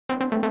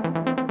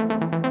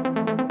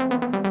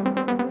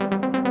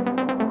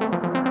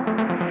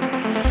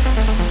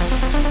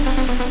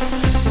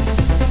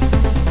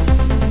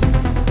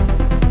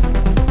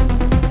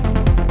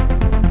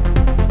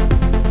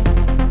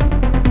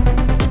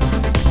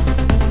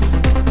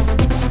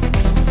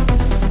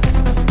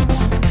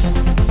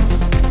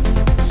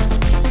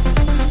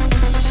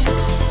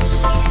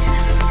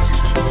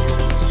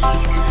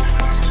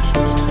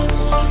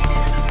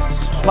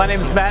My name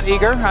is Matt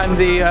Eagar. I'm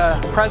the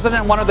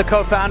president and one of the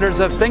co-founders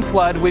of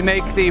ThinkFlood. We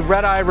make the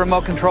RedEye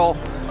remote control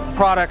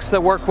products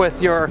that work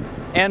with your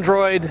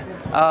Android,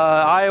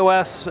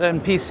 iOS,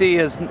 and PC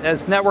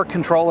as network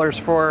controllers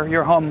for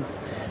your home.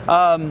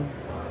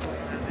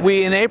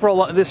 We, in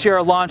April this year,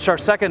 launched our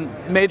second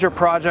major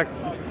project,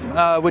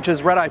 which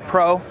is RedEye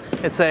Pro.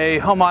 It's a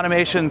home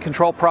automation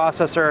control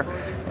processor.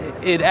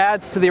 It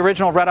adds to the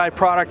original RedEye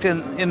product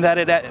in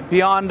that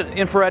beyond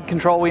infrared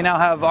control, we now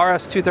have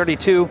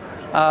RS-232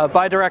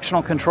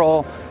 bidirectional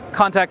control,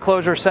 contact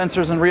closure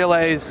sensors and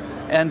relays,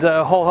 and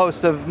a whole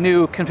host of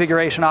new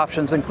configuration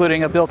options,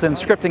 including a built-in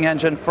scripting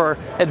engine for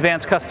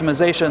advanced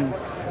customization.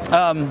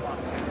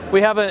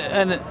 We have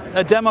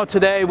a demo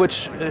today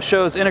which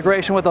shows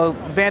integration with a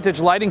Vantage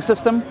lighting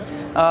system.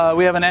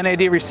 We have an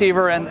NAD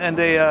receiver and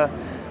a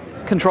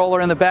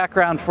controller in the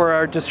background for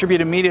our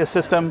distributed media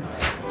system.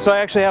 So I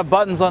actually have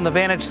buttons on the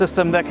Vantage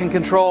system that can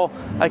control.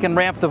 I can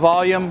ramp the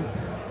volume,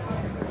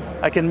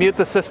 I can mute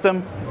the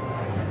system,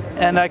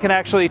 and I can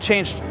actually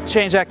change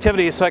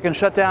activities, so I can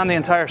shut down the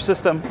entire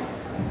system.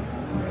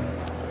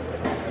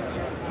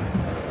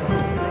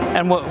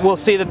 And we'll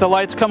see that the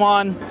lights come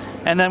on,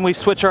 and then we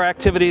switch our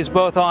activities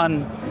both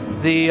on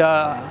the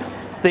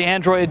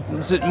Android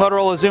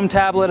Motorola Zoom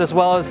tablet as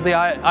well as the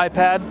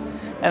iPad.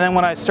 And then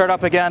when I start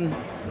up again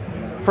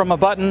from a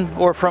button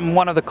or from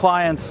one of the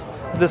clients,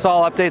 this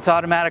all updates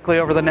automatically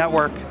over the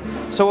network.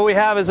 So what we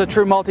have is a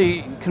true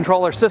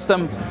multi-controller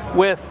system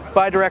with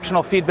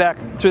bidirectional feedback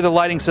through the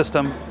lighting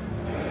system.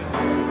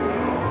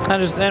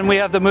 And we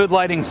have the mood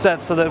lighting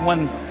set so that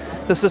when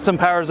the system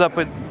powers up,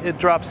 it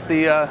drops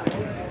the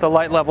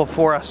light level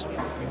for us.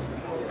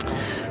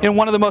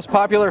 One of the most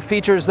popular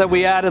features that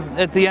we added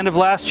at the end of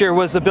last year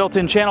was the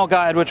built-in channel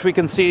guide, which we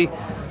can see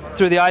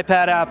through the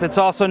iPad app. It's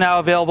also now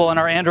available in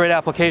our Android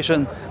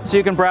application, so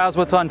you can browse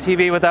what's on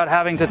TV without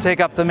having to take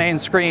up the main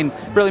screen.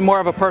 Really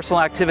more of a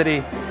personal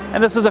activity.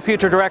 And this is a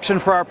future direction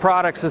for our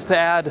products, is to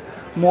add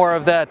more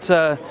of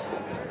that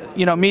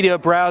media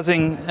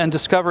browsing and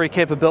discovery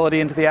capability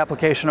into the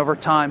application over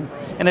time.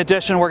 In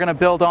addition, we're going to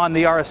build on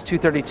the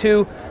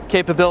RS-232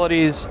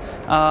 capabilities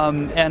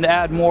and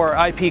add more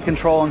IP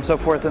control and so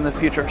forth in the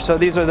future. So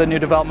these are the new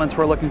developments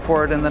we're looking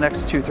forward in the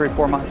next 2, 3,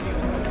 4 months.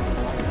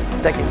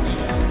 Thank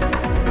you.